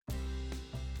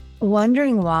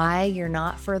Wondering why you're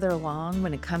not further along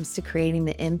when it comes to creating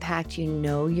the impact you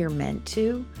know you're meant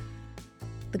to?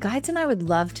 The guides and I would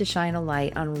love to shine a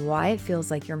light on why it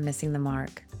feels like you're missing the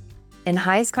mark. In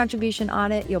Highest Contribution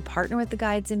Audit, you'll partner with the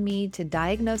guides and me to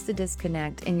diagnose the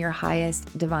disconnect in your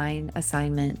highest divine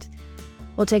assignment.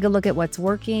 We'll take a look at what's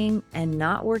working and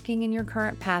not working in your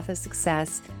current path of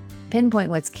success,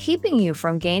 pinpoint what's keeping you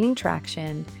from gaining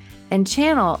traction, and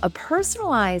channel a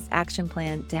personalized action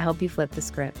plan to help you flip the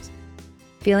script.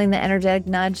 Feeling the energetic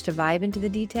nudge to vibe into the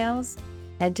details?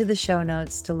 Head to the show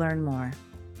notes to learn more.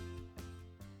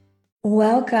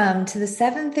 Welcome to the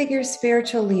Seven Figure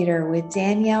Spiritual Leader with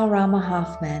Danielle Rama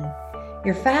Hoffman,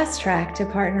 your fast track to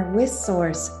partner with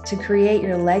Source to create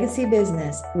your legacy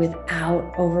business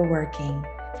without overworking.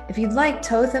 If you'd like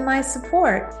Toth and my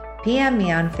support, PM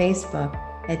me on Facebook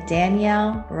at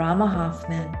Danielle Rama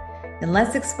Hoffman, and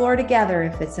let's explore together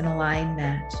if it's an aligned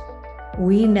match.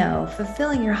 We know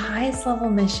fulfilling your highest level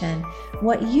mission,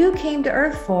 what you came to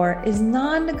Earth for, is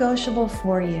non-negotiable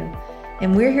for you.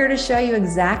 And we're here to show you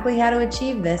exactly how to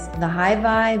achieve this the high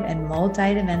vibe and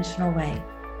multi-dimensional way.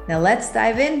 Now let's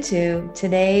dive into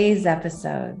today's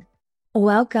episode.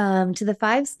 Welcome to the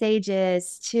 5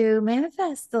 stages to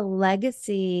manifest the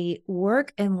legacy,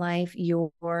 work, and life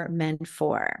you're meant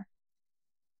for.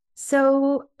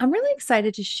 So I'm really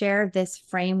excited to share this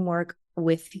framework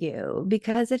with you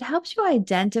because it helps you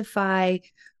identify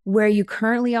where you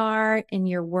currently are in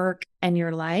your work and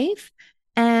your life,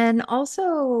 and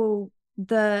also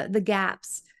the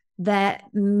gaps that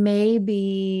may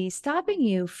be stopping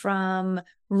you from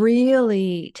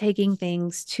really taking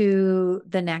things to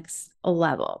the next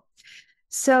level.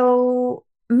 So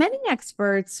many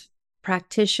experts,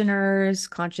 practitioners,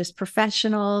 conscious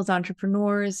professionals,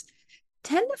 entrepreneurs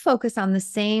tend to focus on the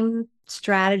same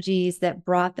strategies that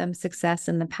brought them success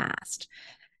in the past,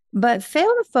 but fail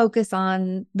to focus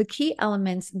on the key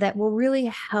elements that will really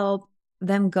help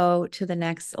them go to the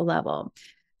next level.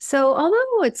 So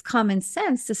although it's common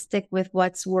sense to stick with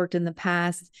what's worked in the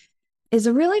past, is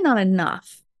really not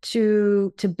enough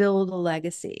to build a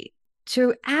legacy.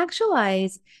 To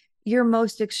actualize your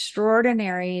most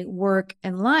extraordinary work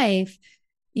in life,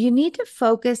 you need to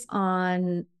focus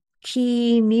on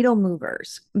key needle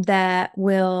movers that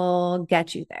will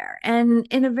get you there, and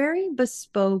in a very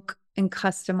bespoke and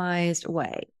customized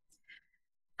way.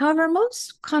 However,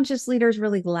 most conscious leaders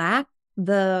really lack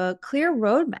the clear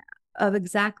roadmap of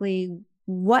exactly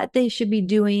what they should be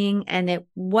doing and at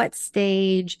what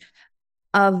stage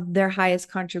of their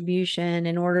highest contribution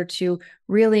in order to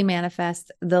really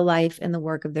manifest the life and the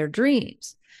work of their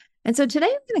dreams. And so today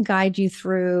I'm going to guide you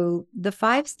through the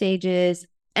 5 stages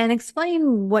and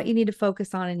explain what you need to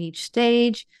focus on in each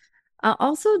stage. I'll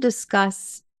also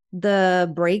discuss the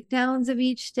breakdowns of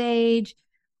each stage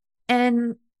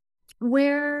and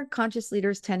where conscious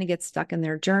leaders tend to get stuck in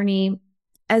their journey,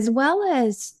 as well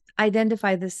as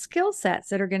identify the skill sets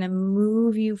that are going to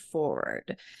move you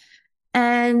forward.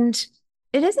 And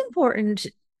it is important,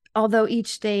 although each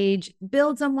stage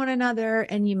builds on one another,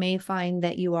 and you may find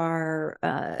that you are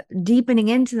deepening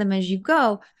into them as you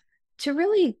go, to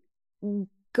really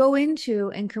go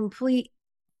into and complete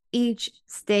each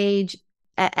stage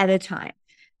at a time.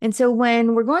 And so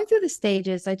when we're going through the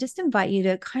stages, I just invite you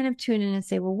to kind of tune in and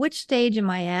say, well, which stage am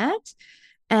I at?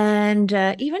 And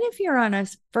even if you're on a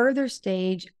further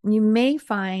stage, you may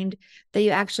find that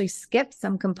you actually skip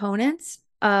some components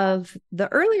of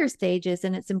the earlier stages.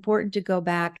 And it's important to go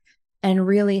back and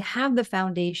really have the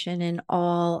foundation in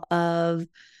all of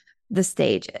the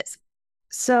stages.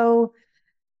 So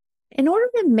in order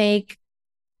to make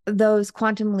those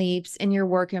quantum leaps in your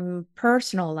work and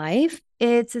personal life,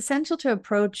 it's essential to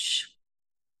approach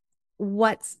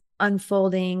what's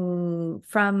unfolding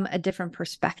from a different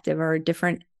perspective or a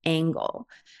different angle.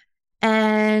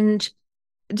 And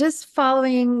just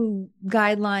following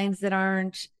guidelines that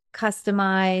aren't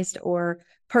customized or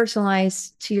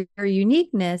personalized to your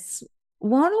uniqueness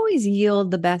won't always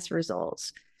yield the best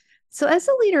results. So, as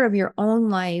a leader of your own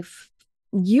life,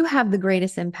 you have the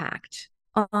greatest impact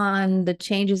on the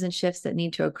changes and shifts that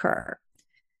need to occur.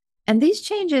 And these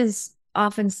changes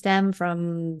often stem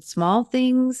from small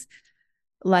things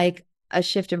like a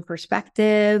shift in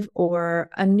perspective or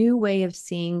a new way of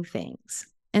seeing things.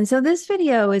 And so this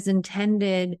video is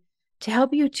intended to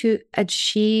help you to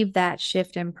achieve that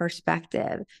shift in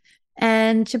perspective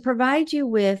and to provide you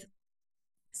with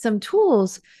some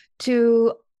tools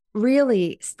to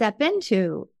really step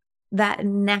into that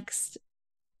next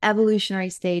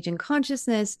evolutionary stage in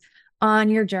consciousness on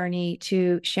your journey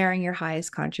to sharing your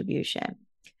highest contribution.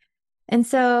 And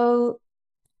so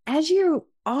as you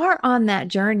are on that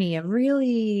journey of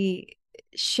really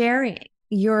sharing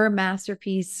your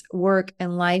masterpiece work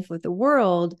and life with the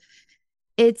world,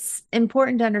 it's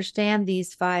important to understand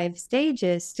these 5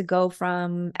 stages to go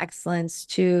from excellence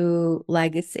to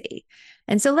legacy.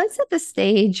 And so let's set the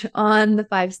stage on the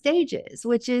 5 stages,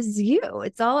 which is you.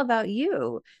 It's all about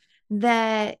you,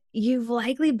 that you've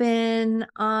likely been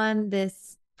on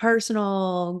this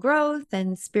personal growth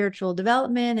and spiritual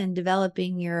development and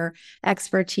developing your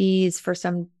expertise for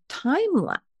some time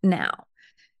now.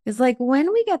 It's like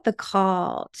when we get the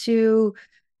call to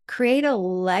create a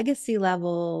legacy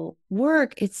level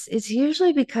work, it's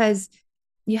usually because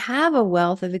you have a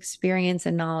wealth of experience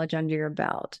and knowledge under your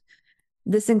belt.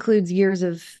 This includes years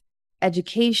of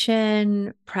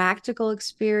education, practical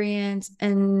experience,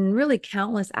 and really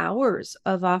countless hours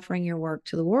of offering your work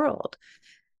to the world.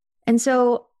 And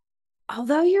so,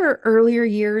 although your earlier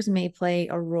years may play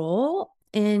a role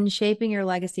in shaping your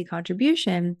legacy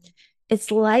contribution, it's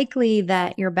likely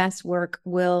that your best work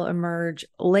will emerge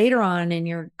later on in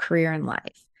your career and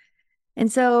life. And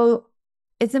so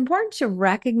it's important to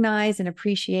recognize and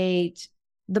appreciate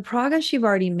the progress you've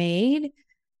already made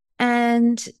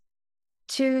and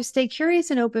to stay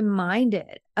curious and open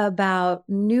minded about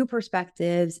new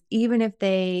perspectives, even if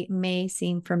they may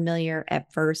seem familiar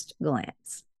at first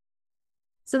glance.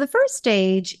 So the first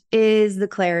stage is the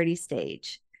clarity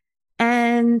stage.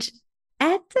 And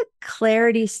at the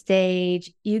clarity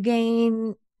stage, you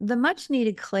gain the much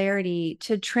needed clarity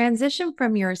to transition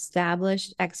from your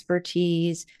established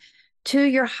expertise to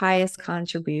your highest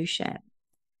contribution.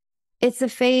 It's a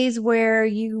phase where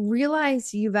you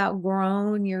realize you've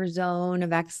outgrown your zone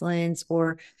of excellence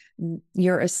or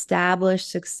your established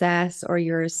success or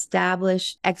your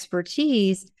established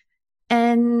expertise,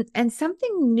 and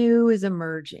something new is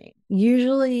emerging.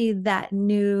 Usually that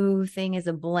new thing is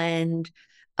a blend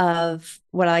of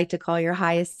what I like to call your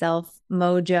highest self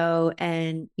mojo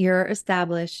and your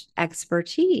established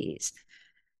expertise.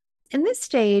 In this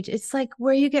stage, it's like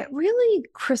where you get really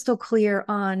crystal clear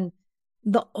on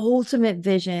the ultimate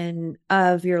vision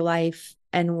of your life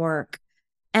and work.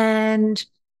 And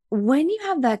when you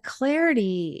have that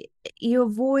clarity, you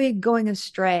avoid going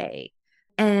astray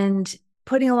and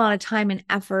putting a lot of time and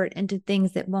effort into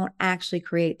things that won't actually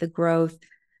create the growth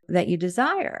that you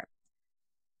desire.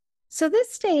 So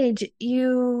this stage,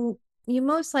 you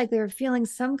most likely are feeling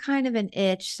some kind of an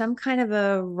itch, some kind of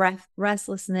a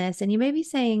restlessness, and you may be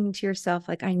saying to yourself,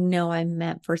 like, I know I'm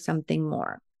meant for something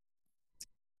more.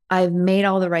 I've made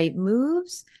all the right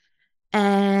moves,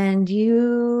 and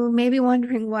you may be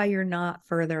wondering why you're not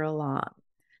further along.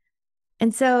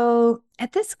 And so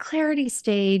at this clarity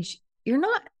stage, you're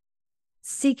not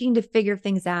seeking to figure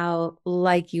things out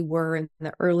like you were in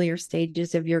the earlier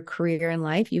stages of your career and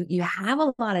life. You have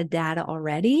a lot of data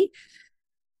already.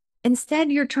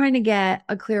 Instead, you're trying to get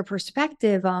a clear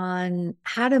perspective on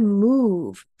how to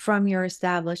move from your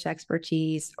established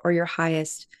expertise or your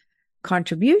highest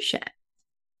contribution.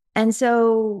 And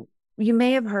so you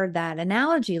may have heard that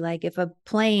analogy, like if a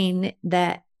plane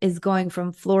that is going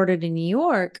from Florida to New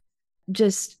York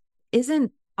just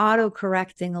isn't auto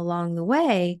correcting along the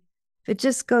way, if it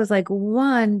just goes like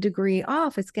 1 degree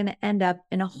off, it's going to end up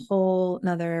in a whole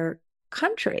nother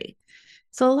country.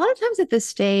 So a lot of times at this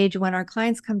stage, when our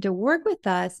clients come to work with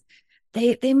us,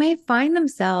 they may find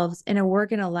themselves in a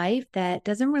work and a life that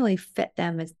doesn't really fit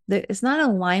them. It's not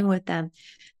aligned with them.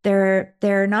 They're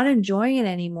not enjoying it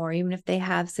anymore, even if they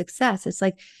have success. It's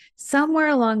like somewhere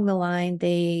along the line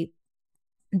they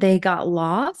got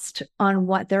lost on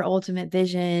what their ultimate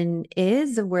vision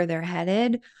is of where they're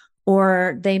headed,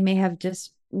 or they may have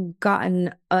just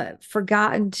gotten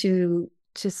forgotten to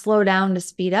slow down, to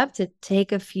speed up, to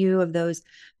take a few of those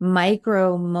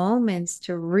micro moments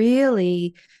to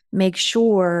really make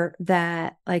sure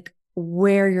that like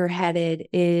where you're headed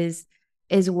is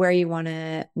where you want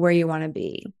to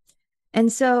be.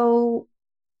 And so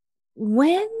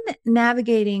when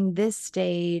navigating this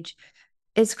stage,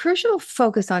 it's crucial to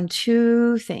focus on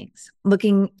 2 things: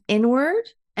 looking inward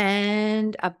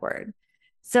and upward.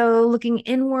 So, looking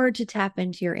inward to tap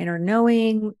into your inner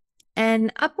knowing,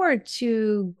 and upward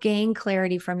to gain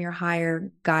clarity from your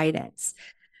higher guidance.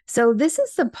 So, this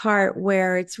is the part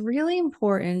where it's really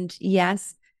important,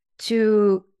 yes,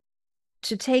 to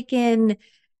take in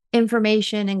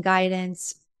information and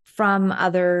guidance from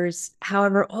others.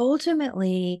 However,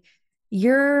 ultimately,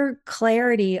 your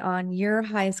clarity on your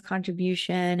highest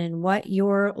contribution and what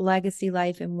your legacy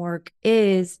life and work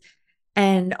is,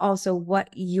 and also what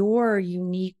your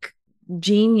unique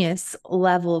genius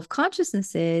level of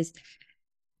consciousness is,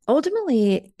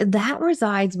 ultimately that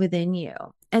resides within you.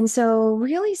 And so,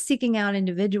 really seeking out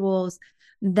individuals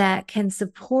that can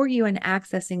support you in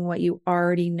accessing what you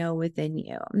already know within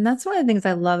you. And that's one of the things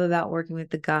I love about working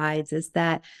with the guides is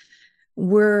that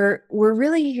we're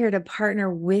really here to partner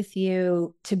with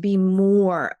you to be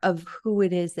more of who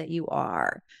it is that you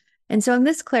are. And so in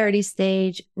this clarity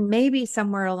stage, maybe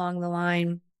somewhere along the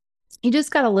line, you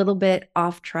just got a little bit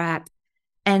off track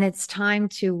and it's time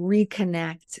to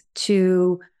reconnect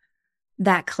to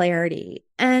that clarity.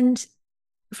 And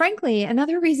frankly,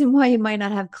 another reason why you might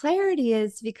not have clarity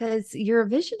is because you're a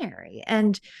visionary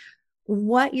and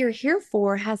what you're here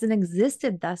for hasn't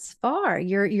existed thus far.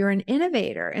 You're an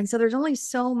innovator. And so there's only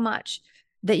so much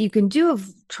that you can do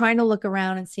of trying to look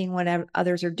around and seeing what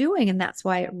others are doing. And that's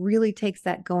why it really takes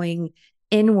that going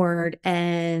inward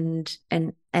and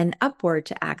upward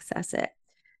to access it.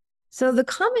 So the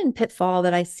common pitfall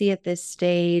that I see at this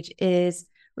stage is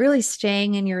really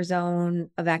staying in your zone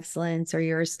of excellence or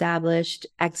your established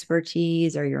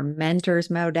expertise or your mentor's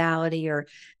modality or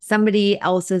somebody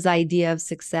else's idea of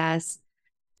success.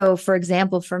 So, for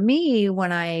example, for me,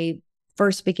 when I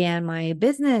first began my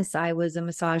business, I was a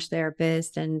massage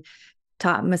therapist and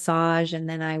taught massage. And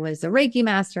then I was a Reiki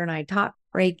master and I taught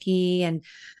Reiki. And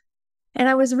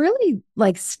I was really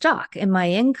like stuck in my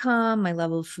income, my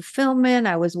level of fulfillment.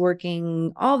 I was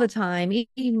working all the time,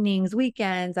 evenings,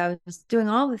 weekends. I was doing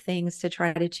all the things to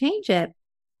try to change it.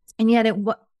 And yet it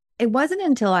wasn't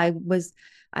until I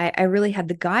really had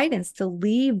the guidance to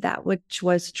leave that which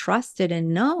was trusted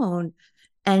and known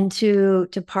and to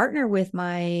partner with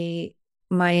my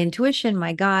intuition,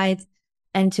 my guides,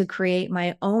 and to create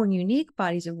my own unique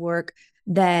bodies of work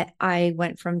that I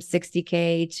went from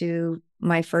 60K to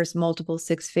my first multiple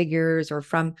six figures, or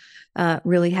from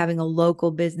really having a local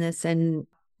business and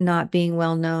not being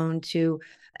well known to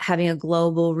having a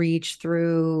global reach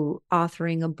through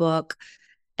authoring a book.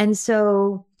 And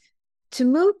so to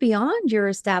move beyond your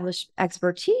established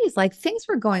expertise, like things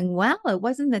were going well. It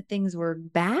wasn't that things were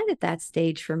bad at that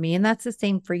stage for me. And that's the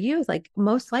same for you. It's like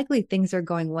most likely things are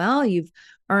going well. You've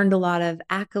earned a lot of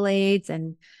accolades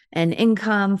and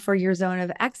income for your zone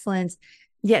of excellence.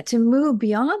 Yet to move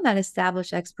beyond that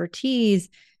established expertise,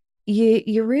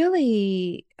 you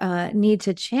really need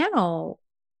to channel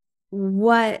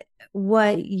what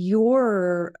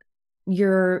your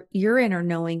inner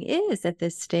knowing is at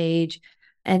this stage,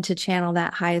 and to channel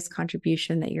that highest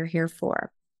contribution that you're here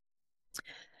for.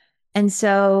 And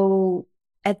so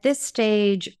at this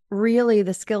stage, really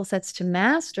the skill sets to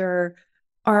master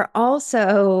are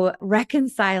also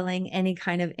reconciling any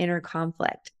kind of inner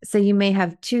conflict. So you may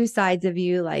have two sides of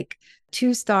you, like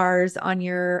two stars on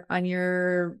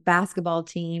your basketball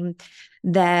team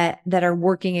that are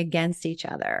working against each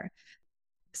other.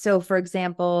 So for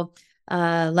example,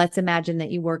 let's imagine that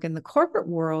you work in the corporate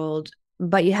world,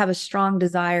 but you have a strong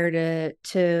desire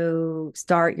to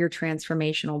start your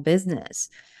transformational business,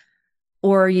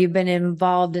 or you've been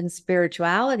involved in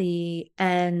spirituality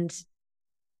and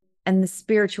the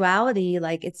spirituality,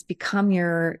 like it's become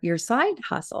your side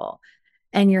hustle,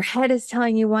 and your head is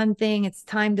telling you one thing, it's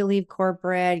time to leave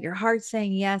corporate, your heart's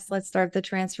saying yes, let's start the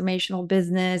transformational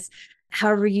business.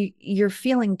 However, you're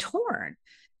feeling torn,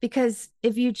 because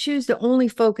if you choose to only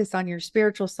focus on your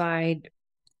spiritual side,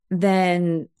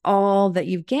 then all that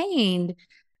you've gained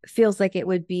feels like it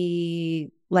would be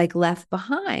like left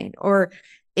behind. Or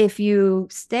if you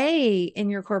stay in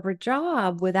your corporate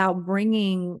job without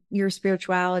bringing your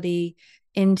spirituality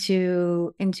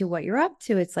into what you're up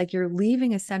to, it's like you're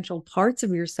leaving essential parts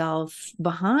of yourself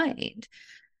behind.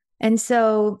 And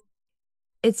so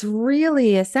it's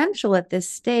really essential at this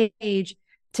stage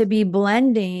to be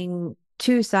blending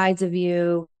two sides of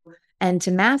you and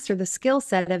to master the skill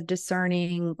set of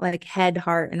discerning like head,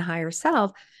 heart, and higher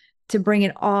self, to bring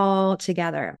it all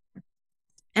together.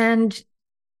 And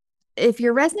if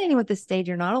you're resonating with this stage,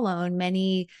 you're not alone.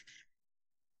 Many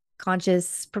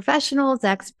conscious professionals,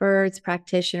 experts,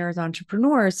 practitioners,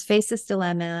 entrepreneurs face this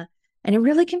dilemma. And it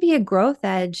really can be a growth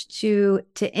edge to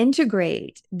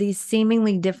integrate these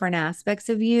seemingly different aspects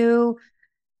of you.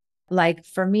 Like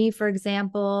for me, for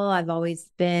example, I've always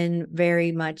been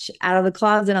very much out of the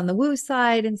closet on the woo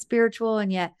side and spiritual.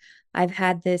 And yet I've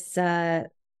had this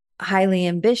highly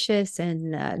ambitious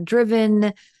and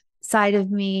driven side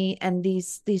of me. And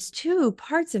these two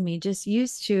parts of me just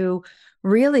used to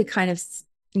really kind of,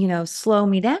 slow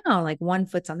me down. Like one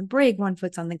foot's on the brake, one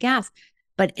foot's on the gas.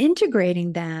 But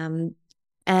integrating them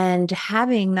and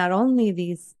having not only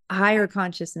these higher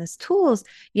consciousness tools,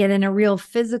 yet in a real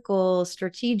physical,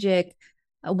 strategic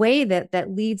way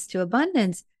that leads to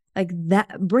abundance, like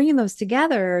that, bringing those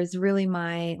together is really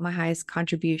my highest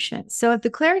contribution. So at the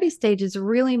clarity stage, it's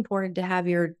really important to have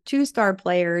your two star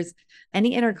players,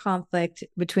 any inner conflict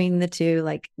between the two,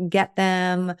 like get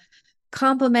them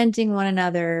complementing one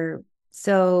another.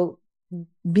 So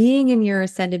being in your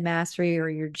ascended mastery or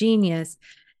your genius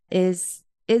is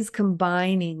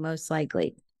combining most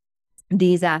likely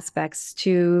these aspects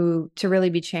to really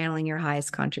be channeling your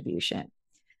highest contribution.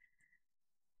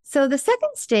 So the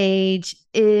second stage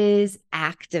is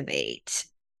activate.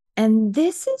 And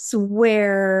this is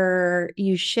where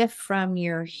you shift from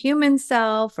your human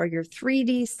self or your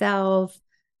 3D self,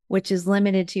 which is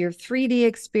limited to your 3D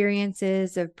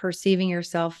experiences of perceiving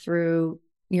yourself through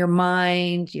your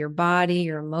mind, your body,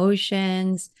 your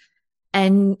emotions,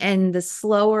 and the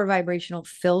slower vibrational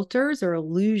filters or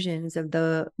illusions of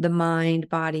the mind,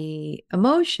 body,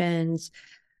 emotions,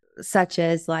 such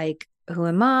as like, who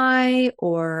am I,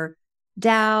 or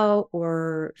doubt,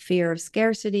 or fear of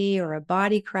scarcity, or a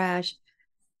body crash,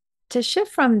 to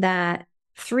shift from that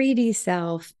 3D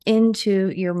self into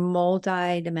your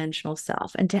multidimensional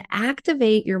self and to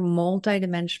activate your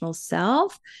multidimensional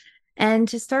self and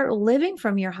to start living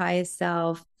from your highest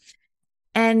self.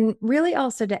 And really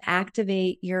also to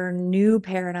activate your new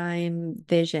paradigm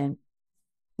vision,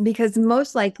 because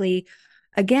most likely,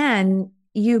 again,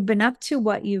 you've been up to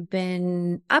what you've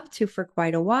been up to for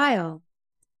quite a while.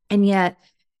 And yet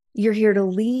you're here to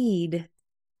lead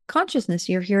consciousness.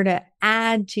 You're here to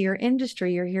add to your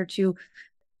industry. You're here to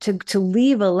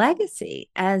leave a legacy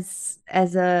as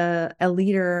a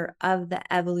leader of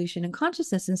the evolution in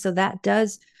consciousness. And so that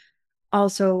does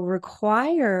also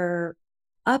require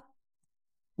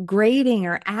upgrading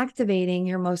or activating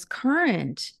your most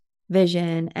current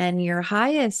vision and your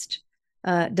highest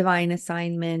divine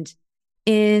assignment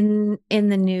in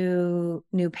the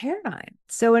new paradigm.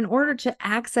 So in order to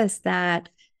access that,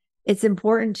 it's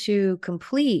important to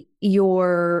complete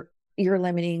your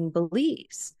limiting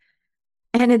beliefs.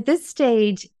 And at this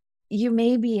stage, you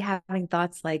may be having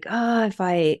thoughts like, oh, if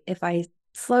I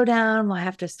slow down, will I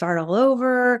have to start all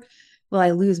over? Will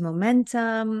I lose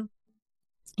momentum?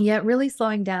 Yet really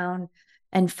slowing down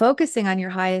and focusing on your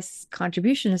highest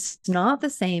contribution is not the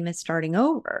same as starting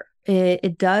over.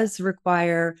 It does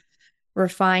require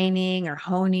refining or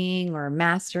honing or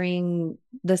mastering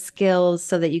the skills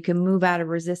so that you can move out of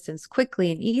resistance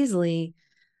quickly and easily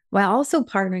while also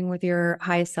partnering with your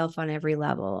highest self on every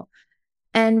level.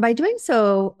 And by doing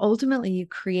so, ultimately you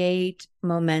create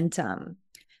momentum.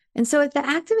 And so at the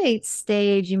activate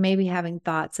stage, you may be having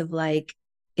thoughts of like,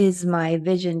 is my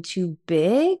vision too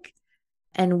big?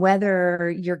 And whether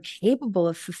you're capable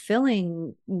of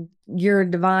fulfilling your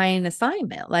divine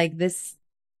assignment, like this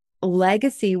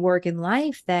legacy work in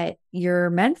life that you're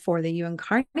meant for, that you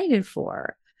incarnated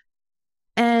for.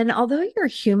 And although your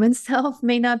human self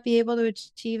may not be able to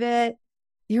achieve it,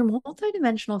 your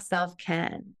multidimensional self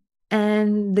can.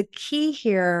 And the key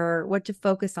here, what to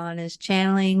focus on, is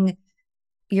channeling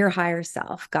your higher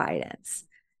self guidance.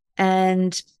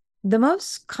 And the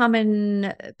most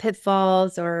common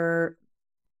pitfalls or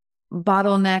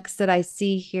bottlenecks that I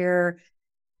see here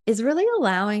is really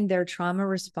allowing their trauma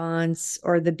response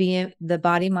or the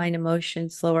body mind emotion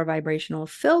slower vibrational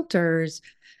filters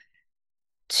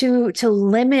to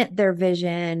limit their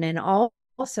vision, and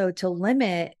also to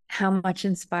limit how much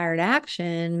inspired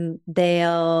action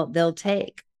they'll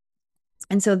take.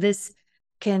 And so this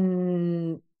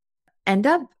can end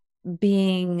up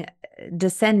being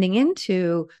descending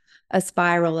into a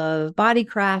spiral of body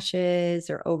crashes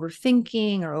or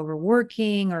overthinking or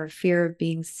overworking or fear of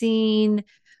being seen,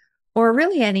 or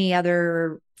really any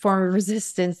other form of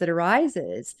resistance that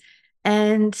arises.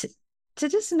 And to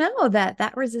just know that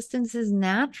that resistance is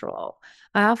natural.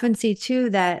 I often see too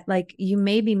that like you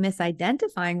may be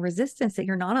misidentifying resistance, that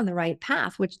you're not on the right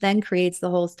path, which then creates the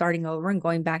whole starting over and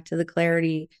going back to the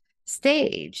clarity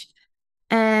stage.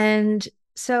 And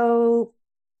so,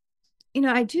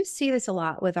 I do see this a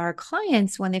lot with our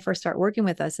clients when they first start working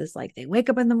with us. Is like they wake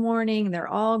up in the morning, they're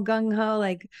all gung ho,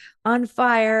 like on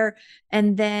fire.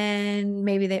 And then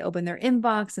maybe they open their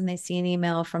inbox and they see an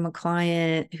email from a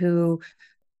client who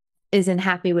isn't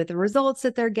happy with the results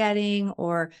that they're getting,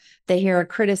 or they hear a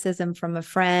criticism from a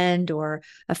friend or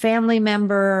a family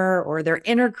member, or their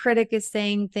inner critic is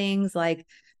saying things like,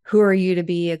 who are you to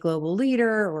be a global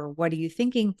leader? Or what are you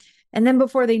thinking? And then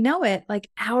before they know it, like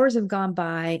hours have gone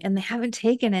by and they haven't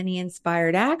taken any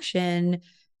inspired action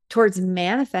towards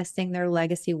manifesting their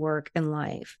legacy work in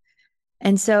life.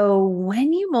 And so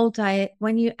when you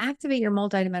activate your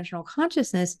multidimensional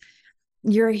consciousness,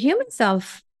 your human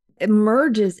self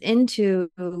emerges into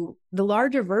the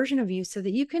larger version of you so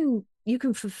that you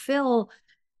can fulfill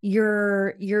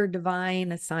your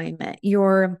divine assignment.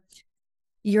 You're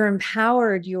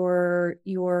empowered,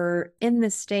 you're in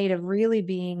the state of really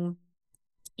being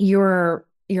your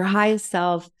highest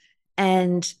self,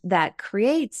 and that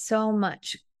creates so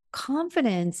much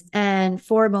confidence and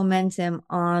forward momentum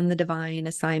on the divine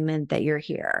assignment that you're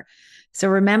here. So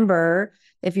remember,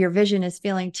 if your vision is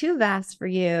feeling too vast for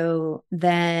you,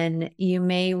 then you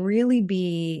may really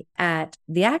be at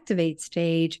the activate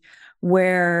stage,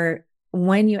 where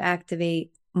when you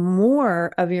activate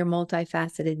more of your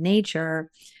multifaceted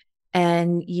nature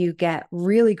and you get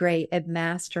really great at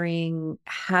mastering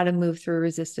how to move through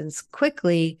resistance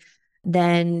quickly,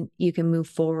 then you can move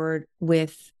forward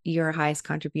with your highest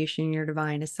contribution, your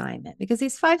divine assignment. Because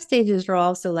these 5 stages are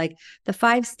also like the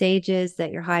 5 stages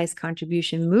that your highest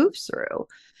contribution moves through,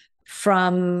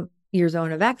 from your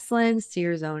zone of excellence to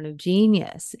your zone of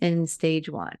genius in stage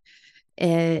 1.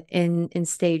 In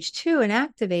stage 2, and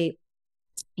activate,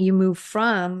 you move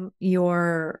from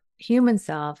your human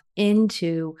self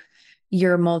into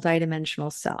your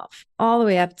multidimensional self, all the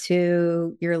way up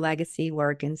to your legacy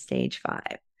work in stage 5.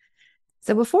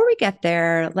 So before we get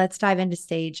there, let's dive into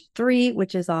stage 3,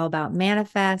 which is all about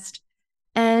manifest.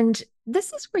 And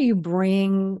this is where you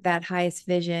bring that highest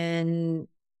vision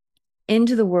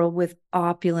into the world with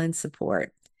opulent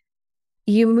support.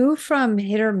 You move from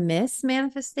hit or miss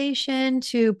manifestation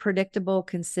to predictable,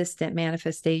 consistent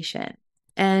manifestation,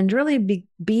 and really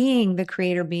being the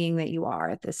creator being that you are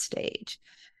at this stage.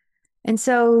 And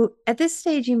so at this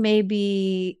stage, you may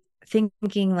be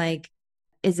thinking like,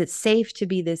 is it safe to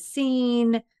be this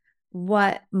seen?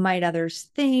 What might others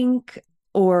think?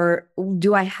 Or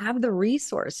do I have the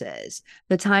resources,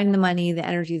 the time, the money, the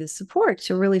energy, the support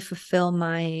to really fulfill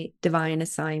my divine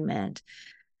assignment?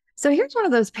 So here's one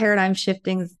of those paradigm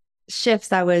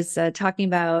shifts I was talking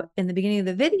about in the beginning of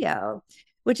the video,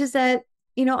 which is that,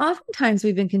 oftentimes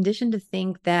we've been conditioned to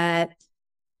think that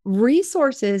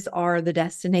resources are the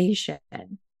destination.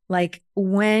 Like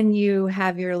when you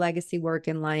have your legacy work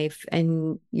in life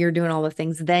and you're doing all the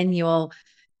things, then you'll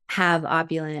have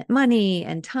opulent money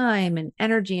and time and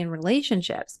energy and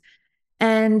relationships.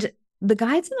 And the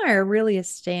guides and I are really a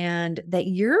stand that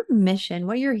your mission,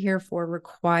 what you're here for,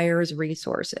 requires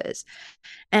resources.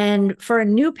 And for a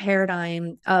new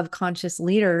paradigm of conscious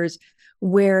leaders,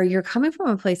 where you're coming from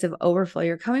a place of overflow,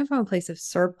 you're coming from a place of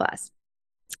surplus,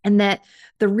 and that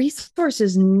the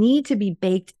resources need to be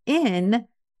baked in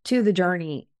to the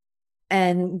journey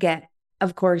and get,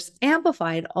 of course,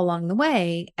 amplified along the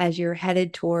way as you're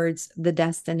headed towards the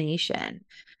destination.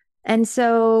 And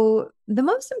so the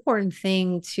most important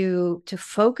thing to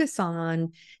focus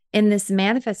on in this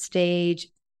manifest stage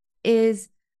is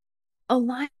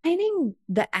aligning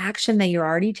the action that you're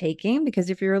already taking. Because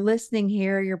if you're listening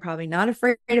here, you're probably not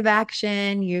afraid of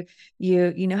action. You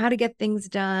know how to get things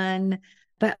done,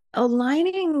 but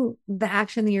aligning the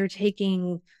action that you're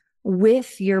taking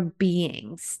with your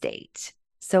being state.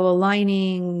 So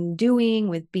aligning doing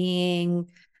with being,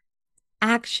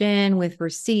 action with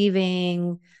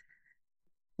receiving,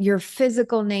 your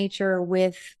physical nature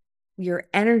with your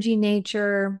energy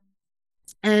nature.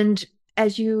 And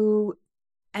as you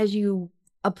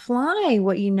apply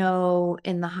what you know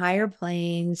in the higher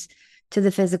planes to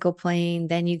the physical plane,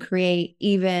 then you create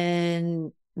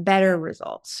even better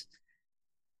results.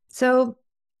 So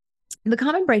the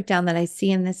common breakdown that I see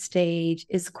in this stage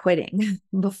is quitting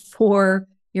before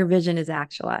your vision is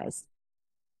actualized.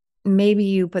 Maybe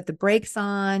you put the brakes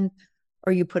on,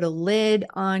 or you put a lid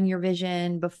on your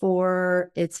vision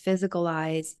before it's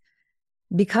physicalized,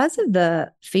 because of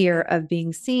the fear of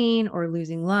being seen or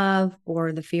losing love,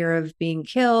 or the fear of being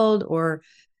killed, or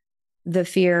the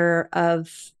fear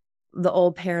of the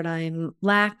old paradigm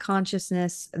lack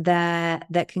consciousness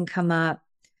that can come up.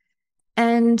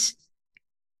 And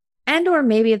or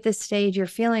maybe at this stage you're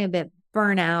feeling a bit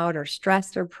burnout or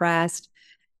stressed or pressed,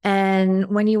 and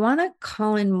when you want to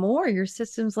call in more, your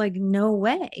system's like, no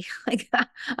way. Like,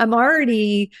 I'm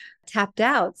already tapped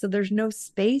out, so there's no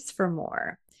space for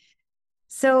more.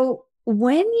 So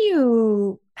when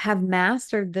you have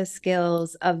mastered the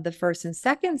skills of the first and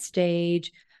second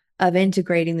stage, of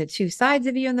integrating the two sides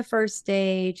of you in the first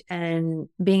stage and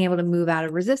being able to move out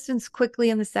of resistance quickly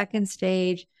in the second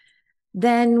stage,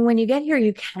 then when you get here,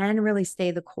 you can really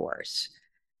stay the course.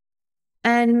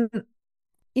 And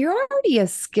you're already a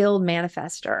skilled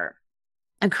manifester,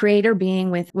 a creator being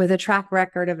with a track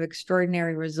record of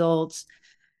extraordinary results.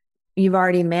 You've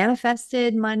already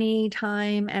manifested money,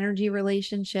 time, energy,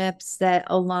 relationships that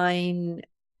align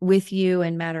with you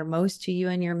and matter most to you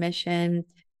and your mission.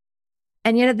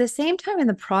 And yet, at the same time, in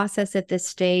the process at this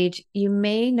stage, you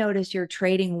may notice you're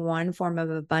trading one form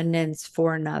of abundance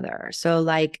for another. So,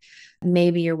 like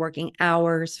maybe you're working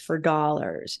hours for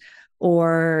dollars,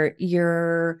 or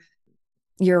you're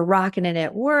rocking it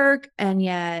at work, and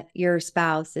yet your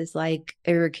spouse is like,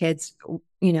 or your kids,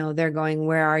 they're going,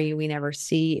 "Where are you? We never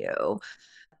see you."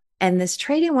 And this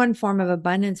trading one form of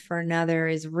abundance for another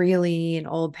is really an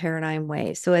old paradigm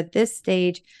way. So at this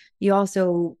stage, you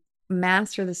also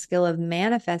master the skill of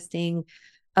manifesting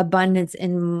abundance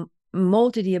in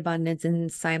multitude abundance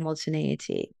and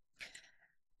simultaneity.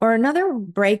 Or another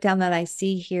breakdown that I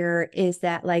see here is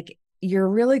that like you're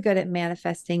really good at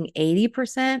manifesting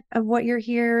 80% of what you're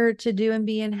here to do and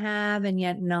be and have, and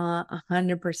yet not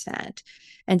 100%.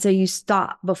 And so you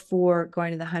stop before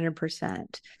going to the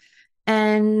 100%.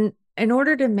 And in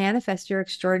order to manifest your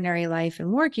extraordinary life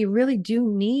and work, you really do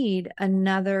need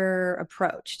another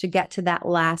approach to get to that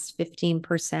last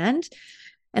 15%.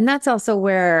 And that's also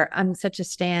where I'm such a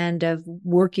stand of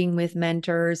working with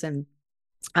mentors. And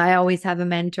I always have a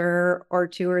mentor or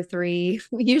two or three,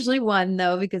 usually one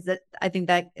though, because I think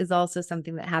that is also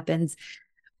something that happens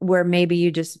where maybe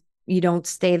you don't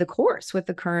stay the course with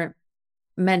the current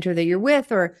mentor that you're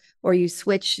with, or you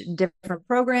switch different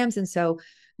programs. And so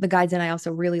the guides and I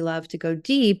also really love to go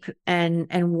deep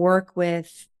and work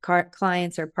with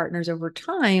clients or partners over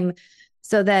time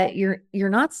so that you're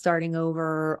not starting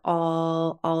over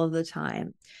all of the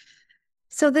time.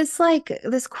 So this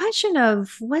question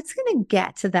of what's going to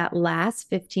get to that last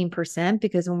 15%,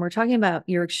 because when we're talking about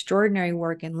your extraordinary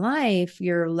work in life,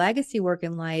 your legacy work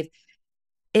in life,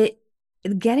 it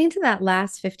getting to that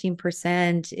last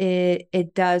 15%,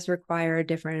 it does require a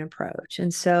different approach.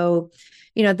 And so,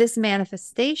 this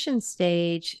manifestation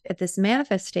stage, at this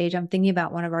manifest stage, I'm thinking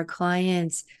about one of our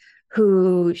clients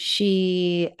who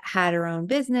she had her own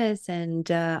business and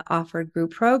offered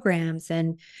group programs,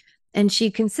 and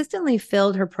she consistently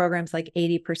filled her programs like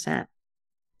 80%.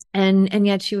 And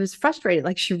yet she was frustrated.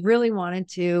 Like she really wanted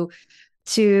to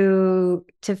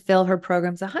fill her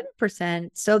programs 100%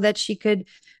 so that she could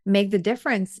make the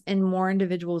difference in more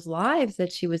individuals' lives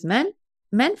that she was meant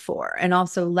for, and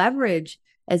also leverage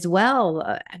as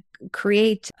well,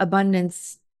 create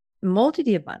abundance,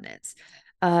 multi abundance.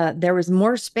 There was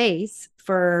more space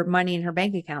for money in her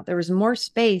bank account. There was more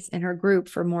space in her group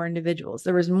for more individuals.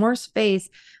 There was more space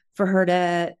for her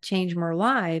to change more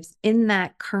lives in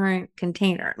that current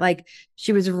container. Like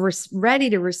she was ready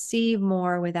to receive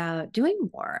more without doing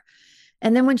more.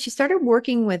 And then when she started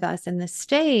working with us in this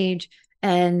stage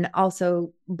and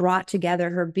also brought together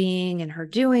her being and her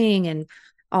doing and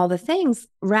all the things,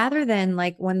 rather than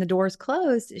like when the doors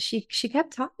closed, she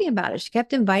kept talking about it. She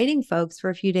kept inviting folks for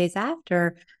a few days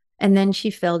after, and then she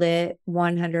filled it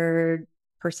 100%.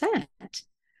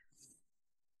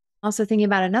 Also thinking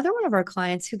about another one of our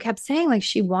clients who kept saying like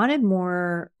she wanted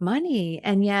more money.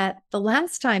 And yet the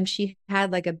last time she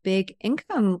had like a big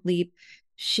income leap,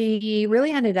 she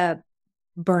really ended up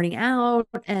burning out.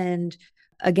 And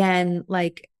again,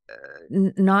 like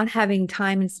not having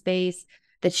time and space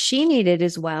that she needed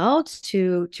as well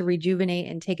to rejuvenate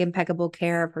and take impeccable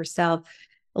care of herself,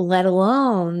 let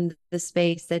alone the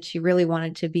space that she really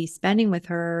wanted to be spending with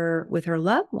her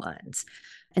loved ones.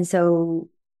 And so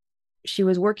she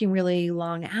was working really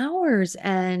long hours,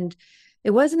 and it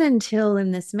wasn't until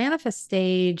in this manifest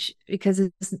stage, because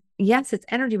yes, it's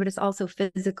energy, but it's also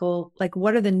physical. Like,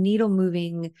 what are the needle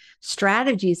moving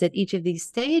strategies at each of these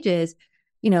stages?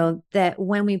 That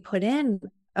when we put in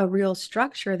a real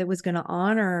structure that was going to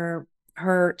honor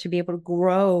her to be able to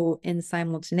grow in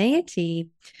simultaneity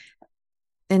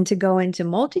and to go into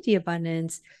multi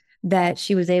abundance, that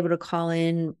she was able to call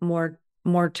in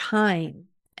more time,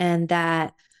 and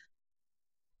that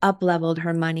up leveled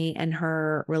her money and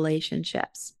her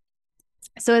relationships.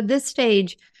 So at this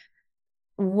stage,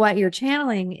 what you're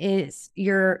channeling is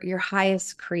your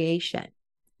highest creation.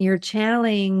 You're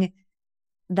channeling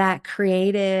that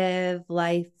creative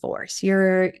life force.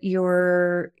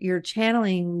 You're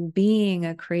channeling being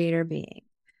a creator being.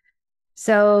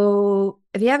 So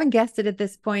if you haven't guessed it at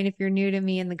this point, if you're new to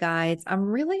me and the guides, I'm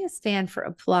really a stand for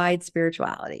applied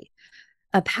spirituality,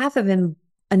 a path of an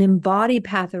embodied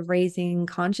path of raising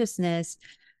consciousness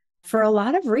for a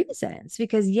lot of reasons.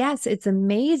 Because yes, it's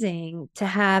amazing to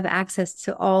have access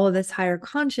to all of this higher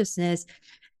consciousness.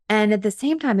 And at the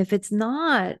same time, if it's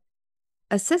not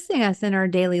assisting us in our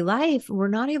daily life, we're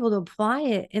not able to apply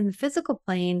it in the physical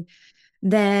plane,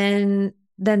 then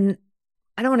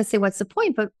I don't want to say what's the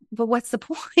point, but what's the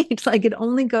point? Like it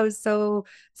only goes so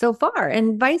far,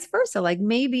 and vice versa. Like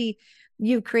maybe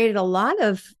you've created a lot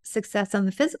of success on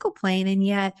the physical plane, and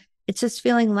yet it's just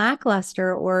feeling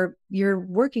lackluster, or you're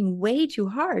working way too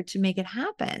hard to make it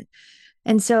happen.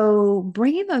 And so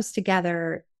bringing those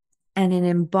together and an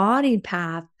embodied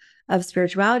path of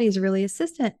spirituality is really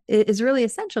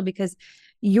essential, because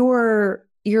your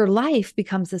life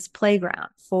becomes this playground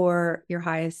for your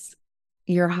highest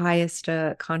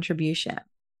contribution.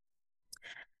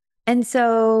 And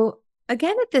so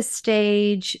again, at this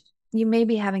stage, you may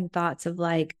be having thoughts of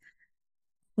like,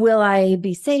 will I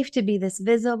be safe to be this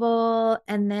visible?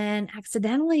 And then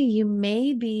accidentally, you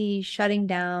may be shutting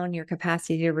down your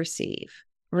capacity to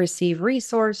receive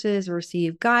resources,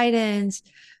 receive guidance,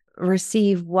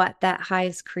 receive what that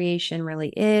highest creation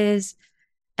really is.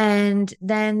 And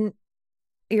then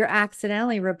you're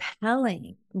accidentally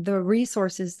repelling the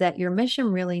resources that your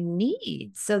mission really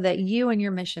needs so that you and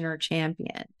your mission are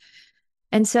championed.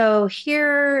 And so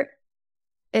here,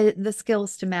 the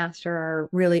skills to master are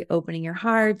really opening your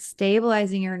heart,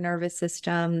 stabilizing your nervous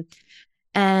system,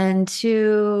 and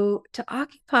to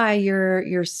occupy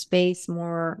your space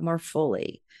more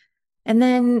fully. And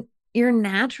then you're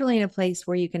naturally in a place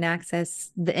where you can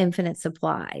access the infinite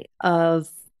supply of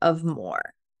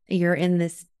more. You're in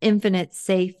this infinite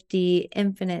safety,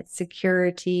 infinite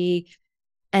security,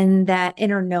 and that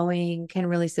inner knowing can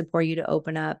really support you to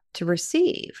open up to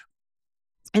receive.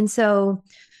 And so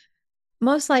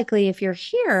most likely, if you're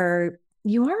here,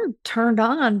 you are turned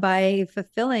on by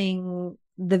fulfilling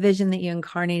the vision that you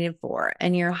incarnated for,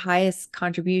 and your highest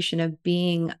contribution of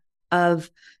being of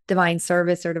divine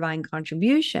service or divine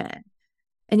contribution.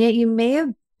 And yet you may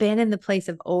have been in the place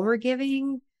of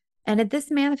overgiving. And at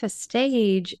this manifest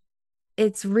stage,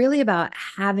 it's really about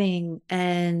having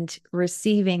and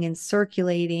receiving and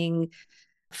circulating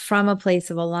from a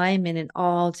place of alignment and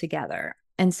all together.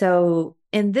 And so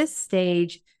in this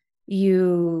stage,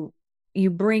 you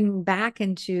bring back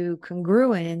into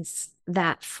congruence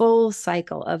that full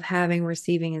cycle of having,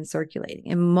 receiving, and circulating.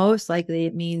 And most likely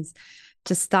it means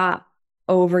to stop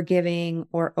over giving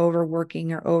or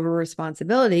overworking or over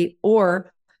responsibility,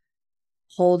 or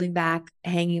holding back,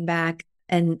 hanging back,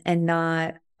 and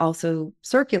not also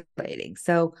circulating.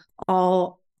 So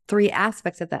all three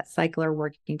aspects of that cycle are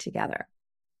working together.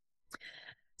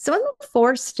 So in the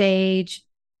fourth stage,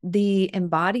 the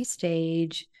embody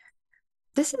stage,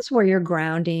 this is where you're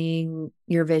grounding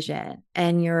your vision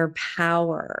and your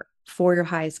power for your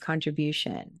highest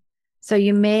contribution. So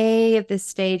you may at this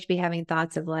stage be having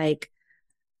thoughts of like,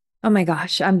 oh my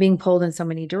gosh, I'm being pulled in so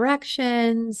many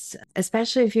directions,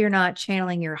 especially if you're not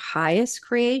channeling your highest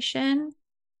creation.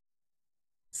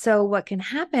 So what can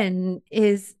happen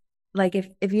is, like,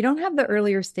 if you don't have the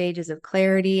earlier stages of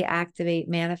clarity, activate,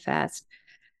 manifest,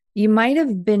 you might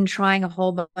have been trying a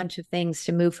whole bunch of things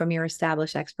to move from your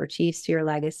established expertise to your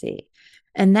legacy.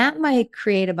 And that might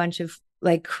create a bunch of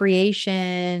like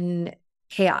creation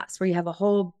chaos, where you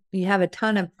have a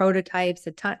ton of prototypes,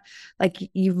 a ton, like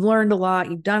you've learned a lot,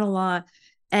 you've done a lot.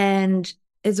 And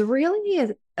it's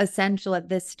really essential at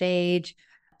this stage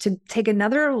to take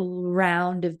another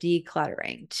round of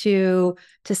decluttering, to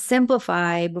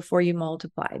simplify before you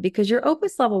multiply, because your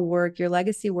opus level work, your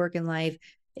legacy work in life,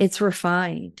 it's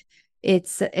refined.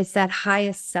 It's that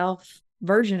highest self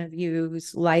version of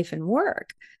you's life and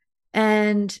work.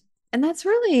 And that's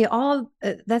really all,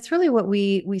 that's really what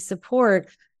we support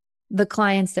the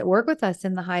clients that work with us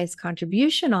in the highest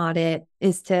contribution audit,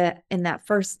 is to, in that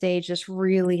first stage, just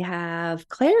really have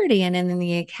clarity. And in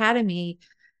the academy,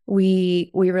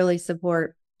 we really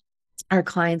support our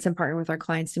clients and partner with our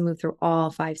clients to move through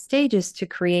all 5 stages to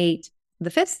create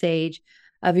the 5th stage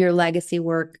of your legacy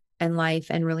work and life,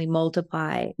 and really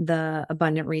multiply the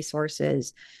abundant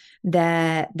resources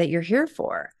that you're here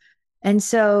for. And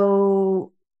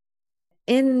so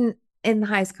in the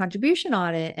highest contribution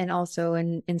audit, and also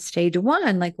in stage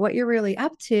 1, like what you're really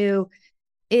up to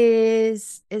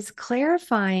is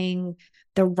clarifying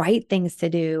the right things to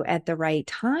do at the right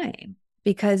time,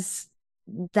 because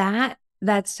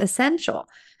that's essential.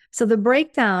 So the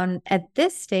breakdown at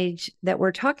this stage that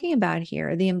we're talking about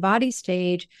here, the embodied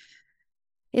stage,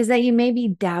 is that you may be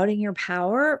doubting your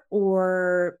power,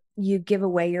 or you give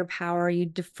away your power, you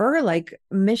defer like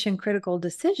mission critical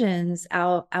decisions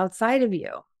outside of you.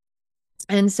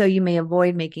 And so you may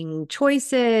avoid making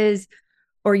choices,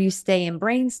 or you stay in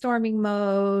brainstorming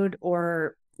mode,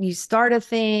 or you start a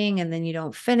thing and then you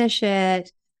don't finish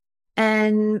it.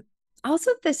 And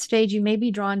also at this stage, you may be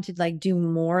drawn to like do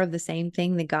more of the same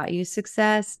thing that got you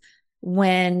success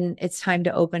when it's time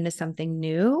to open to something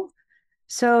new.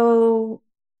 So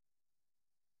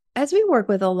as we work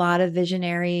with a lot of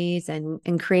visionaries and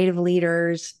creative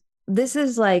leaders, this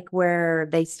is like where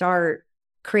they start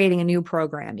creating a new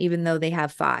program, even though they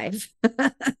have 5.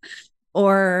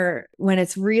 Or when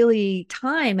it's really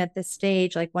time at this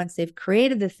stage, like once they've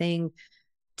created the thing,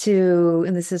 to,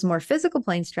 and this is more physical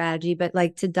plane strategy, but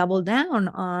like to double down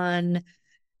on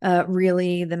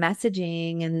really the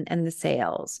messaging and the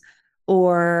sales.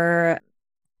 Or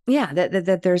yeah,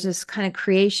 that there's this kind of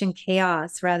creation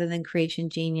chaos rather than creation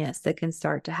genius that can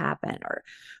start to happen.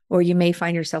 Or you may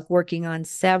find yourself working on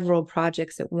several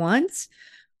projects at once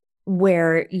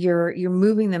where you're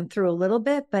moving them through a little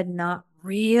bit, but not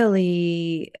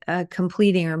really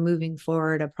completing or moving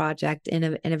forward a project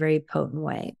in a very potent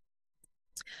way.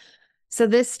 So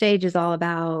this stage is all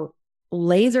about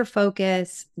laser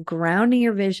focus, grounding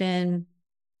your vision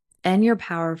and your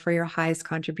power for your highest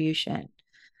contribution.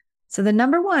 So the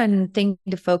number one thing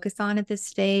to focus on at this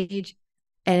stage,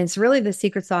 and it's really the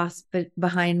secret sauce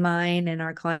behind mine and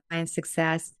our client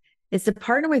success, is to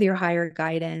partner with your higher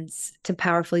guidance to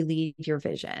powerfully lead your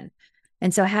vision.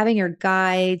 And so having your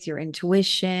guides, your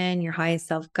intuition, your highest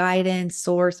self guidance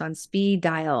source on speed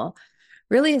dial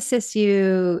really assists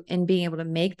you in being able to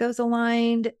make those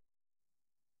aligned,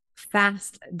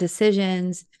 fast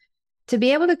decisions to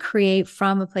be able to create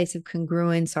from a place of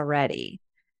congruence already.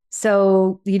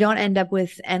 So you don't end up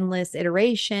with endless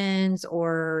iterations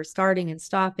or starting and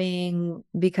stopping,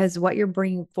 because what you're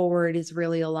bringing forward is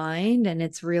really aligned, and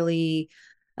it's really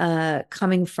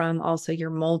coming from also your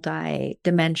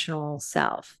multi-dimensional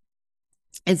self.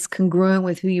 It's congruent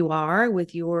with who you are,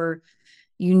 with your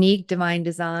unique divine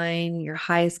design, your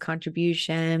highest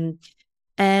contribution.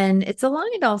 And it's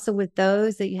aligned also with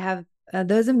those that you have,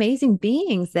 those amazing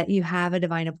beings that you have a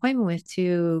divine appointment with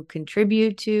to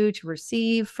contribute to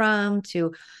receive from,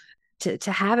 to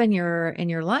have in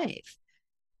your life.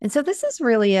 And so this is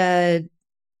really a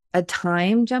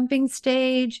time jumping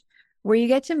stage where you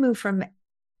get to move from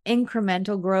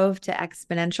incremental growth to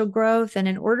exponential growth. And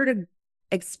in order to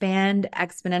expand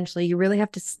exponentially, you really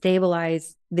have to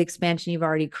stabilize the expansion you've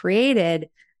already created.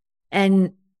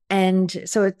 And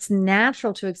so it's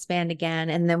natural to expand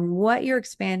again. And then what you're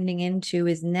expanding into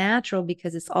is natural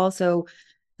because it's also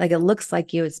like, it looks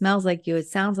like you, it smells like you, it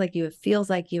sounds like you, it feels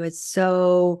like you. It's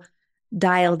so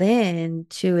dialed in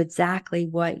to exactly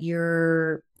what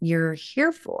you're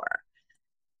here for.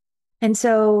 And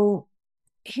so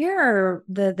here,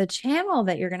 the channel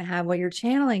that you're going to have, what you're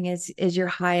channeling is your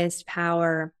highest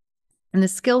power. And the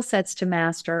skill sets to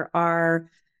master are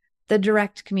the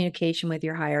direct communication with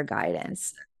your higher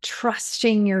guidance,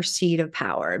 trusting your seat of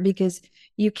power, because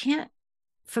you can't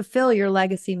fulfill your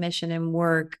legacy mission and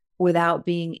work without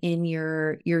being in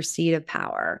your seat of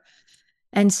power.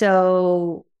 And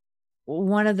so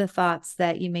one of the thoughts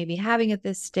that you may be having at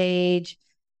this stage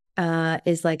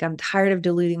is like, I'm tired of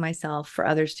deluding myself for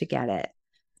others to get it.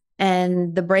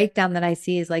 And the breakdown that I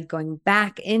see is like going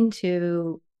back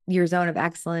into your zone of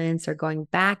excellence or going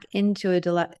back into a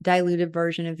diluted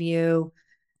version of you,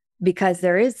 because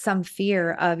there is some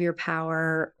fear of your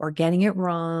power or getting it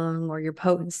wrong or your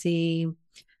potency.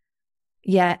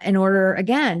 Yet, in order,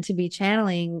 again, to be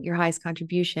channeling your highest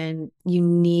contribution, you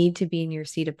need to be in your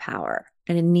seat of power,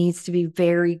 and it needs to be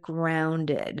very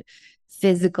grounded,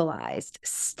 physicalized,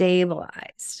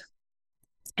 stabilized.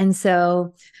 And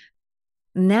so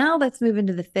now let's move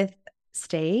into the fifth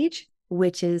stage,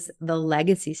 which is the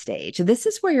legacy stage. This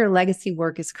is where your legacy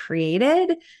work is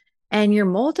created and you're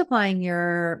multiplying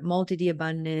your multi-D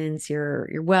abundance, your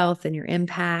wealth and your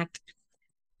impact.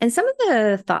 And some of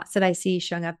the thoughts that I see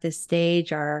showing up this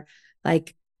stage are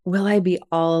like, will I be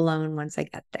all alone once I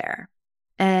get there?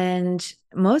 And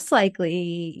most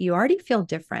likely you already feel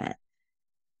different.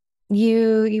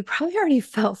 You probably already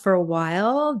felt for a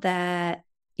while that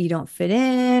you don't fit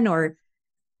in, or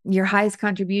your highest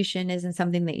contribution isn't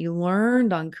something that you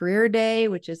learned on career day,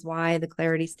 which is why the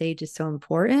clarity stage is so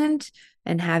important,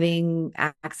 and having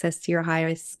access to your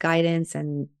highest guidance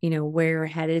and, where your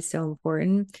head is so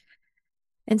important.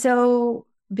 And so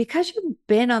because you've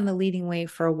been on the leading wave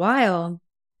for a while,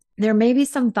 there may be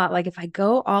some thought like, if I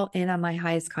go all in on my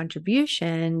highest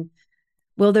contribution,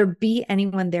 will there be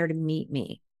anyone there to meet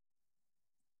me?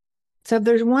 So if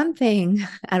there's one thing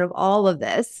out of all of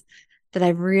this that I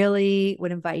really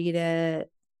would invite you to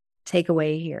take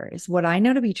away here, is what I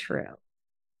know to be true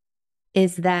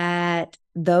is that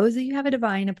those that you have a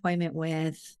divine appointment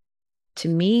with, to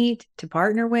meet, to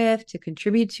partner with, to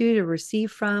contribute to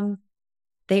receive from,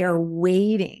 they are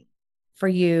waiting for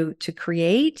you to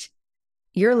create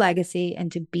your legacy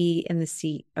and to be in the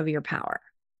seat of your power.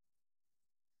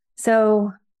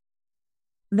 So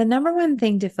the number one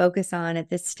thing to focus on at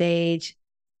this stage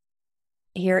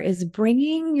here is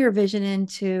bringing your vision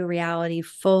into reality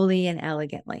fully and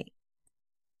elegantly.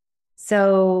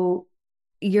 So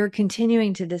you're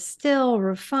continuing to distill,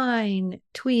 refine,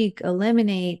 tweak,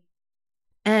 eliminate,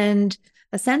 and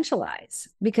essentialize,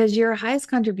 because your highest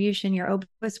contribution, your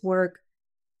opus work,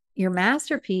 your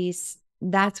masterpiece,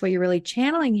 that's what you're really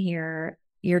channeling here.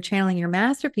 You're channeling your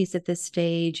masterpiece at this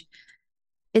stage.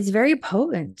 It's very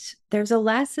potent. There's a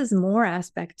less is more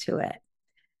aspect to it.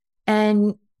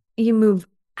 And you move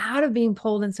out of being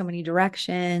pulled in so many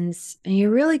directions, and you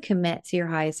really commit to your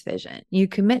highest vision. You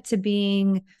commit to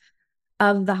being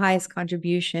of the highest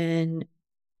contribution.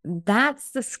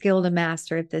 That's the skill to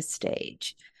master at this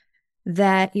stage,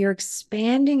 that you're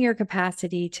expanding your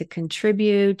capacity to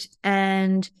contribute,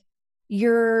 and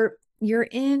you're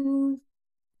in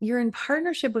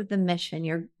partnership with the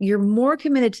mission. You're more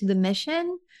committed to the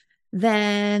mission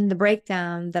than the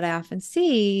breakdown that I often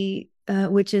see,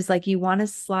 which is like you want to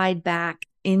slide back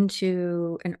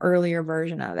into an earlier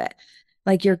version of it.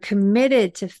 Like you're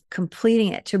committed to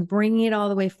completing it, to bringing it all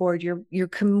the way forward. You're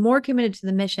more committed to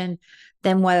the mission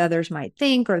than what others might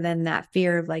think, or than that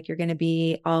fear of like you're going to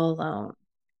be all alone.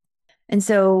 And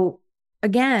so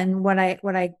again, what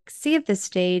I see at this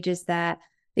stage is that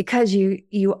because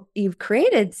you've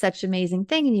created such amazing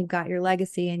thing, and you've got your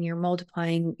legacy and you're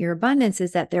multiplying your abundance,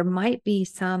 is that there might be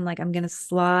some like, I'm going to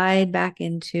slide back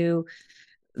into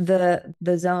the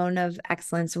zone of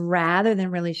excellence rather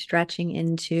than really stretching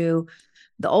into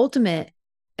the ultimate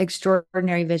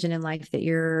extraordinary vision in life that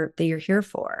you're here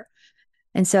for.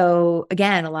 And so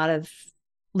again, a lot of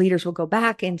leaders will go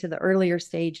back into the earlier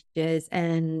stages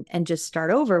and just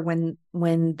start over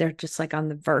when they're just like on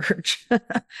the verge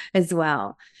as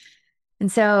well.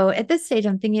 And so at this stage,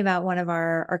 I'm thinking about one of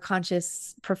our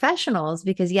conscious professionals,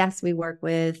 because yes, we work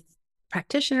with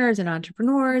practitioners and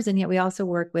entrepreneurs, and yet we also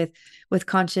work with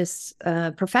conscious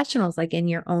professionals, like in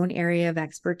your own area of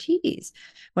expertise,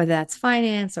 whether that's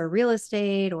finance or real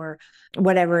estate or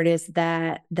whatever it is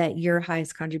that your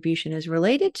highest contribution is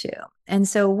related to. And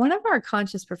so one of our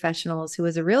conscious professionals, who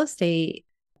was a real estate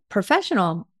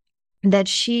professional, that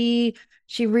she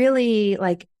really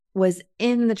like was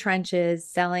in the trenches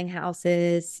selling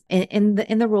houses in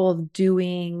the role of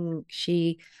doing.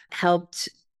 She helped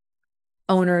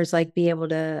owners like be able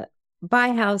to buy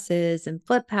houses and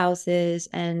flip houses,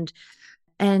 and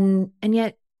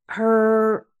yet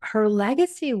her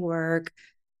legacy work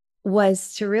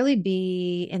was to really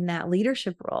be in that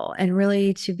leadership role, and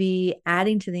really to be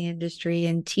adding to the industry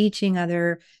and teaching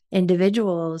other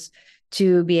individuals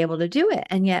to be able to do it.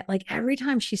 And yet, like every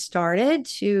time she started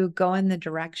to go in the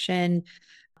direction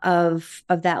of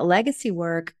that legacy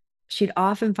work, she'd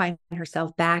often find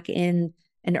herself back in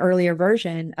an earlier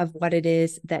version of what it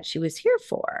is that she was here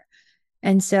for.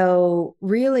 And so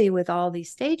really, with all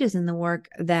these stages in the work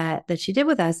that she did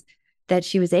with us, that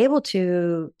she was able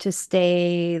to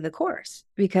stay the course.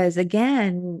 Because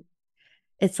again,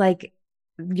 it's like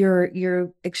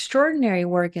your extraordinary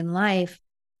work in life,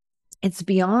 it's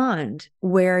beyond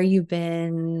where you've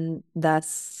been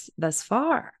thus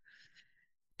far.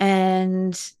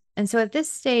 And so at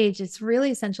this stage, it's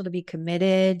really essential to be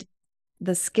committed.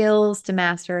 The skills to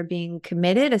master are being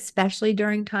committed, especially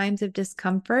during times of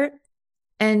discomfort,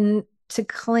 and to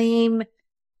claim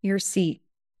your seat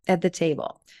at the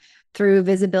table through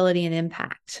visibility and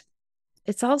impact.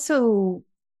 It's also,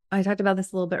 I talked about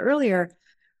this a little bit earlier,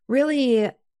 really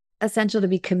essential to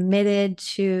be committed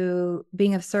to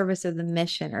being of service of the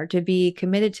mission, or to be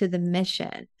committed to the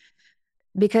mission.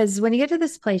 Because when you get to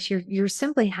this place, you're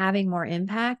simply having more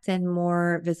impact and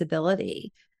more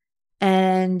visibility.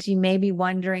 And you may be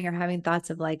wondering or having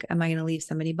thoughts of like, am I going to leave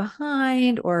somebody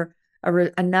behind? Or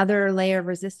another layer of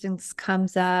resistance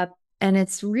comes up. And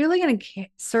it's really going to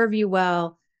serve you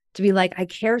well to be like, I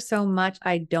care so much,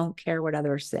 I don't care what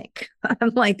others think. I'm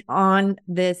like on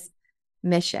this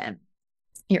mission.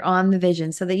 You're on the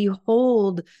vision, so that you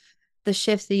hold the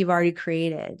shifts that you've already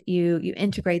created. You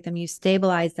integrate them, you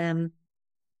stabilize them,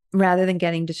 rather than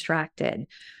getting distracted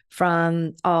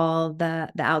from all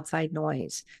the outside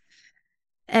noise.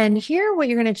 And here, what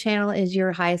you're going to channel is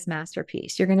your highest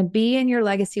masterpiece. You're going to be in your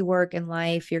legacy work in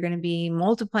life. You're going to be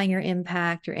multiplying your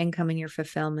impact, your income, and your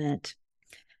fulfillment.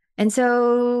 And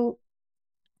so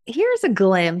here's a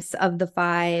glimpse of the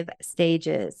 5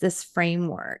 stages, this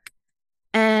framework.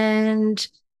 And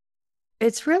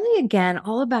it's really, again,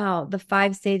 all about the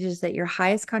 5 stages that your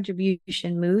highest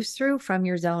contribution moves through, from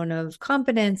your zone of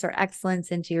competence or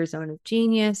excellence into your zone of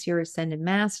genius, your ascended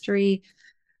mastery,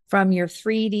 from your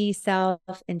 3D self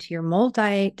into your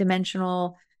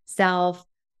multi-dimensional self,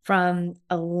 from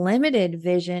a limited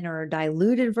vision or a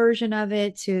diluted version of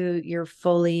it to your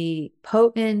fully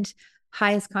potent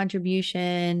highest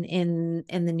contribution in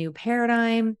the new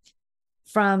paradigm,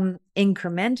 from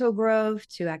incremental growth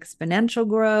to exponential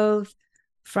growth,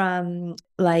 from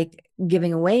like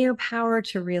giving away your power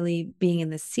to really being in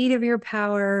the seat of your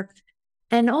power.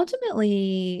 And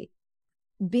ultimately,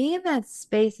 being in that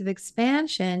space of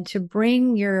expansion to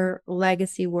bring your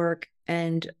legacy work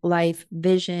and life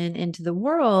vision into the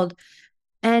world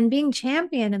and being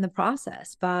championed in the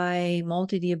process by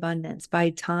multi abundance,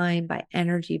 by time, by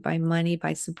energy, by money,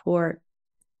 by support,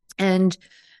 and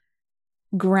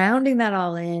grounding that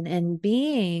all in and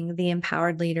being the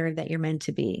empowered leader that you're meant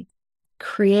to be,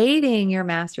 creating your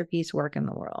masterpiece work in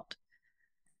the world.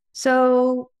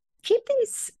 So keep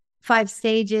these 5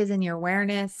 stages in your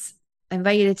awareness. I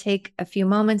invite you to take a few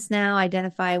moments now,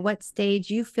 identify what stage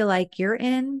you feel like you're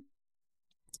in,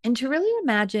 and to really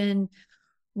imagine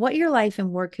what your life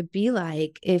and work could be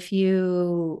like if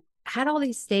you had all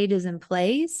these stages in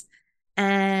place.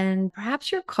 And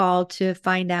perhaps you're called to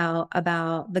find out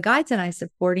about the guides and I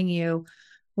supporting you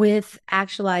with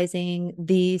actualizing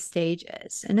these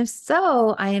stages. And if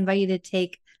so, I invite you to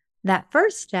take that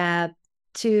first step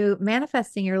to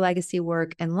manifesting your legacy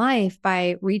work and life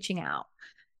by reaching out.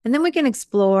 And then we can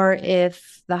explore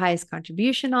if the highest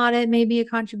contribution audit may be a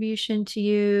contribution to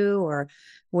you, or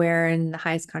where in the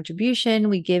highest contribution,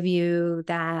 we give you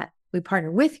that, we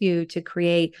partner with you to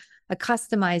create a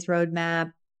customized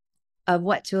roadmap of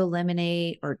what to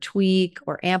eliminate or tweak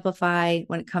or amplify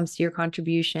when it comes to your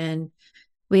contribution.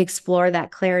 We explore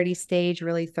that clarity stage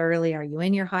really thoroughly. Are you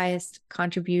in your highest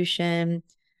contribution?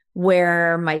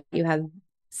 Where might you have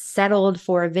settled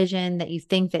for a vision that you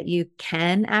think that you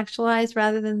can actualize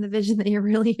rather than the vision that you're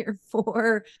really here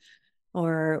for?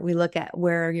 Or we look at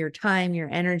where your time, your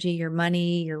energy, your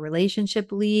money, your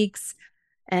relationship leaks,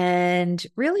 and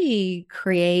really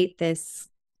create this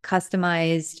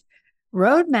customized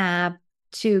roadmap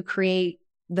to create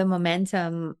the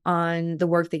momentum on the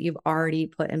work that you've already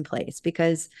put in place,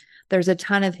 because there's a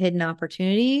ton of hidden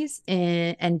opportunities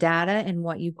and data in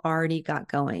what you've already got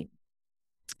going.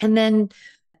 And then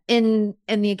in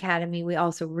the academy, we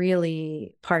also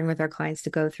really partner with our clients to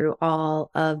go through all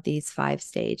of these 5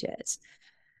 stages.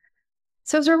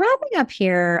 So as we're wrapping up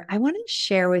here, I want to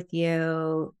share with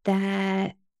you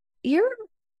that you're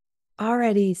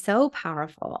already so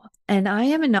powerful. And I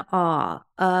am in awe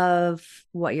of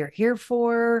what you're here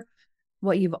for,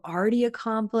 what you've already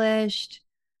accomplished.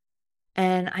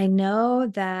 And I know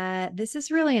that this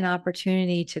is really an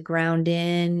opportunity to ground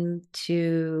in,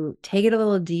 to take it a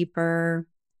little deeper,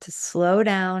 to slow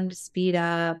down, to speed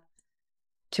up,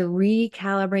 to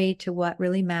recalibrate to what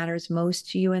really matters most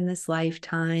to you in this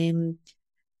lifetime,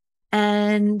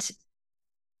 and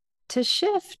to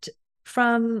shift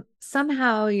from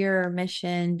somehow your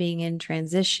mission being in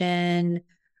transition,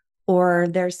 or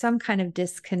there's some kind of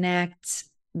disconnect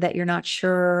that you're not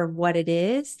sure what it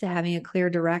is, to having a clear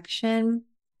direction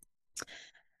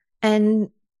and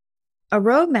a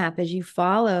roadmap as you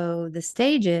follow the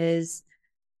stages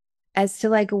as to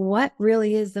like what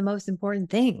really is the most important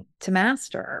thing to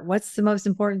master. What's the most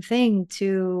important thing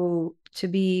to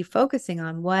be focusing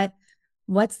on?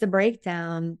 What's the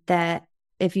breakdown that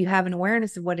if you have an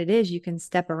awareness of what it is, you can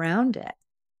step around it.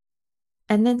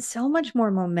 And then so much more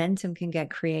momentum can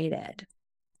get created.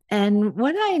 And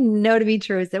what I know to be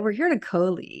true is that we're here to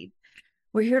co-lead.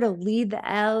 We're here to lead the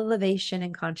elevation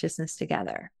and consciousness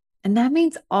together. And that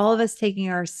means all of us taking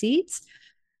our seats,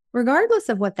 regardless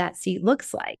of what that seat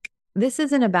looks like. This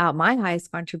isn't about my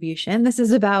highest contribution. This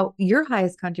is about your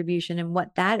highest contribution and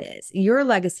what that is, your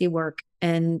legacy work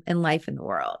and life in the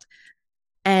world.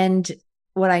 And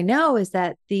what I know is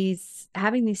that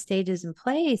having these stages in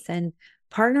place and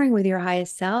partnering with your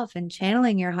highest self and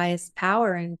channeling your highest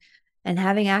power and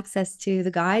having access to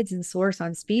the guides and source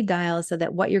on speed dial so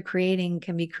that what you're creating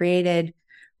can be created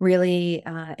really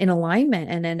in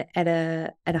alignment and at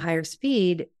a higher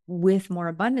speed with more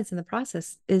abundance in the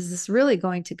process is this really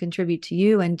going to contribute to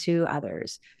you and to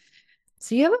others.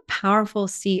 So you have a powerful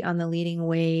seat on the leading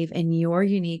wave in your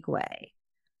unique way.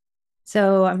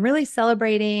 So I'm really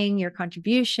celebrating your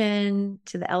contribution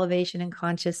to the elevation and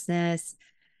consciousness.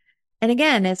 And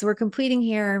again, as we're completing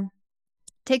here,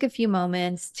 take a few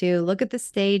moments to look at the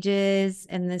stages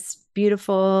and this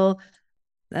beautiful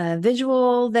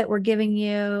visual that we're giving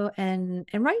you, and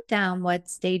write down what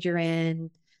stage you're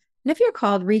in. And if you're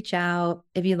called, reach out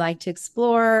if you'd like to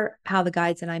explore how the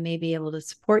guides and I may be able to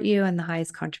support you in the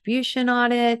highest contribution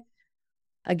audit,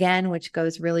 again, which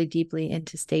goes really deeply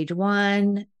into stage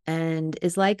 1 and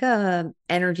is like a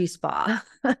energy spa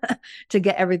to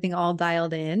get everything all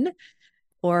dialed in,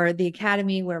 or the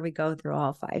academy where we go through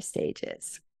all 5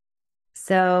 stages.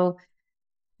 So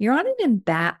you're on an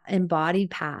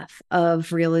embodied path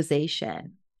of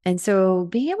realization. And so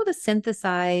being able to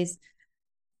synthesize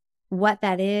what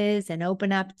that is and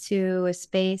open up to a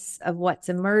space of what's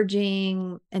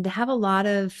emerging and to have a lot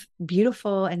of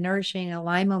beautiful and nourishing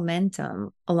aligned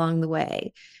momentum along the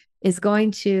way is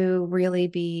going to really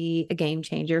be a game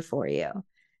changer for you.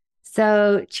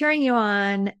 So, cheering you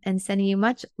on and sending you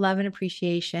much love and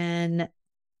appreciation.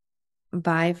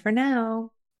 Bye for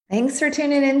now. Thanks for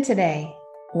tuning in today.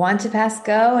 Want to pass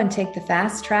go and take the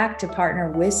fast track to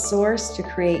partner with Source to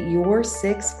create your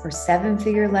 6 or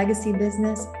 7-figure legacy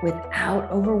business without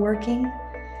overworking?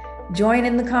 Join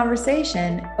in the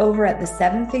conversation over at the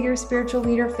 7-Figure Spiritual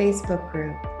Leader Facebook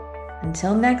group.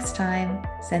 Until next time,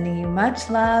 sending you much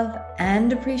love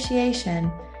and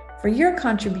appreciation for your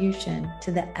contribution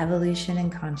to the evolution in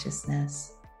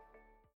consciousness.